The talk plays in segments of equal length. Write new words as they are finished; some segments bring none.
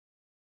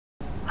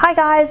Hi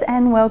guys,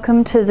 and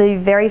welcome to the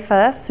very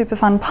first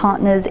Superfund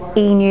Partners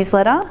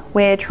e-newsletter.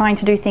 We're trying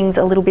to do things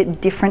a little bit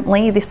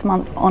differently this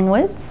month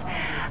onwards.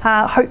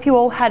 Hope you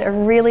all had a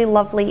really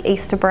lovely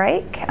Easter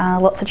break.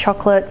 Lots of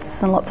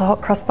chocolates and lots of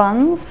hot cross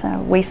buns.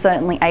 We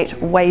certainly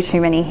ate way too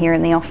many here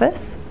in the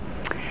office.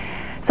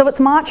 So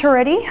it's March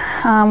already,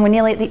 we're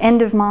nearly at the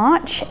end of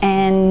March,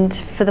 and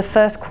for the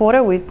first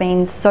quarter we've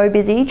been so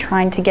busy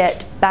trying to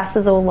get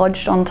BASs all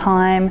lodged on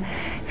time,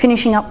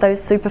 finishing up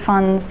those super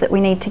funds that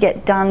we need to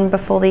get done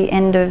before the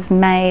end of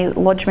May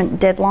lodgement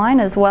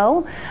deadline as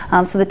well.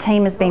 So the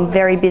team has been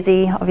very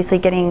busy, obviously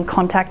getting in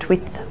contact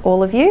with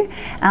all of you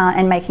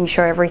and making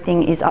sure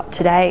everything is up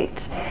to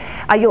date.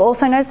 You'll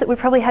also notice that we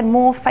probably had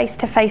more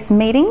face-to-face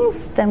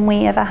meetings than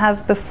we ever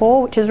have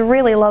before, which is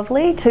really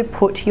lovely to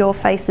put your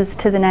faces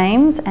to the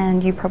names,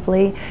 and you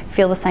probably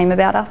feel the same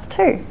about us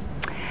too.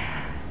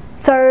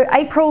 So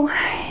April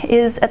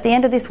is at the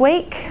end of this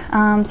week,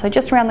 so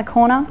just around the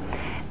corner.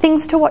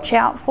 Things to watch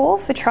out for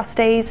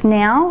trustees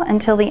now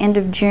until the end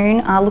of June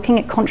are looking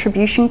at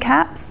contribution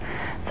caps.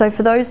 So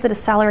for those that are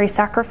salary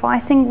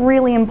sacrificing,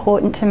 really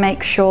important to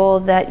make sure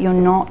that you're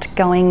not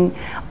going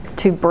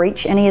to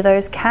breach any of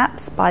those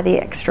caps by the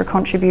extra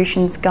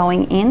contributions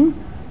going in.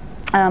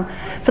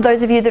 For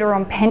those of you that are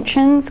on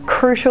pensions,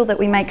 crucial that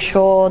we make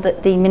sure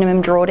that the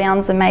minimum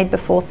drawdowns are made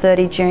before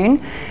 30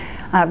 June.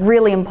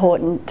 Really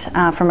important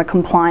from a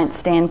compliance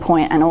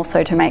standpoint, and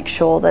also to make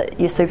sure that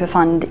your super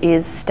fund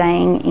is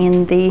staying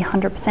in the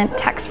 100%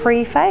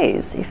 tax-free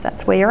phase if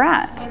that's where you're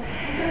at.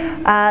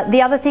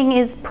 The other thing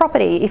is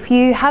property. If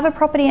you have a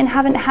property and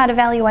haven't had a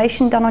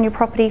valuation done on your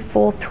property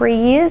for 3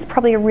 years,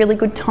 probably a really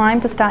good time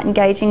to start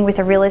engaging with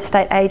a real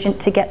estate agent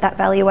to get that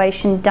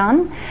valuation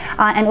done.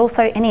 And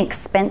also any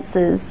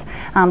expenses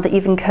that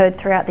you've incurred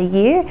throughout the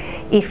year.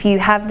 If you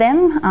have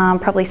them,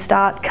 probably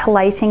start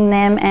collating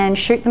them and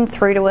shoot them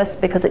through to us,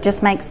 because it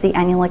just makes the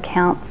annual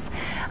accounts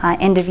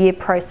end of year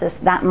process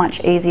that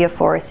much easier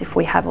for us if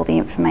we have all the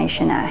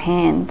information at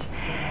hand.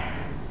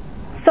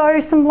 So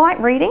some light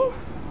reading.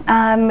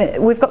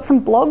 We've got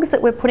some blogs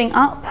that we're putting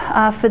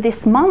up for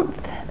this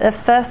month. The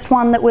first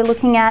one that we're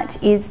looking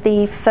at is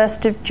the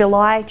 1st of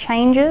July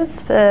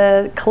changes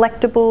for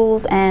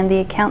collectibles and the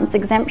accountant's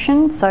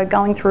exemption, so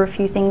going through a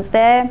few things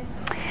there.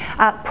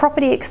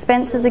 Property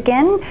expenses,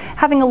 again,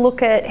 having a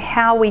look at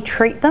how we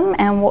treat them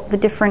and what the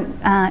different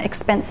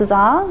expenses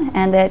are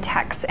and their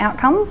tax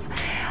outcomes.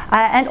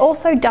 And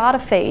also data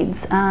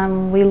feeds.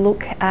 We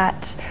look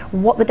at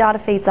what the data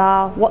feeds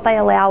are, what they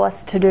allow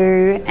us to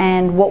do,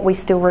 and what we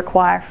still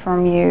require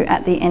from you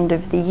at the end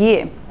of the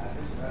year.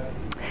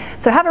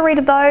 So have a read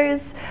of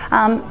those.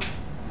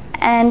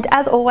 And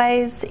as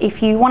always,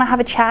 if you want to have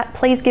a chat,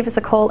 please give us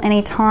a call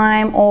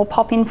anytime or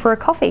pop in for a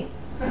coffee.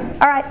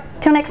 All right,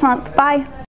 till next month. Bye.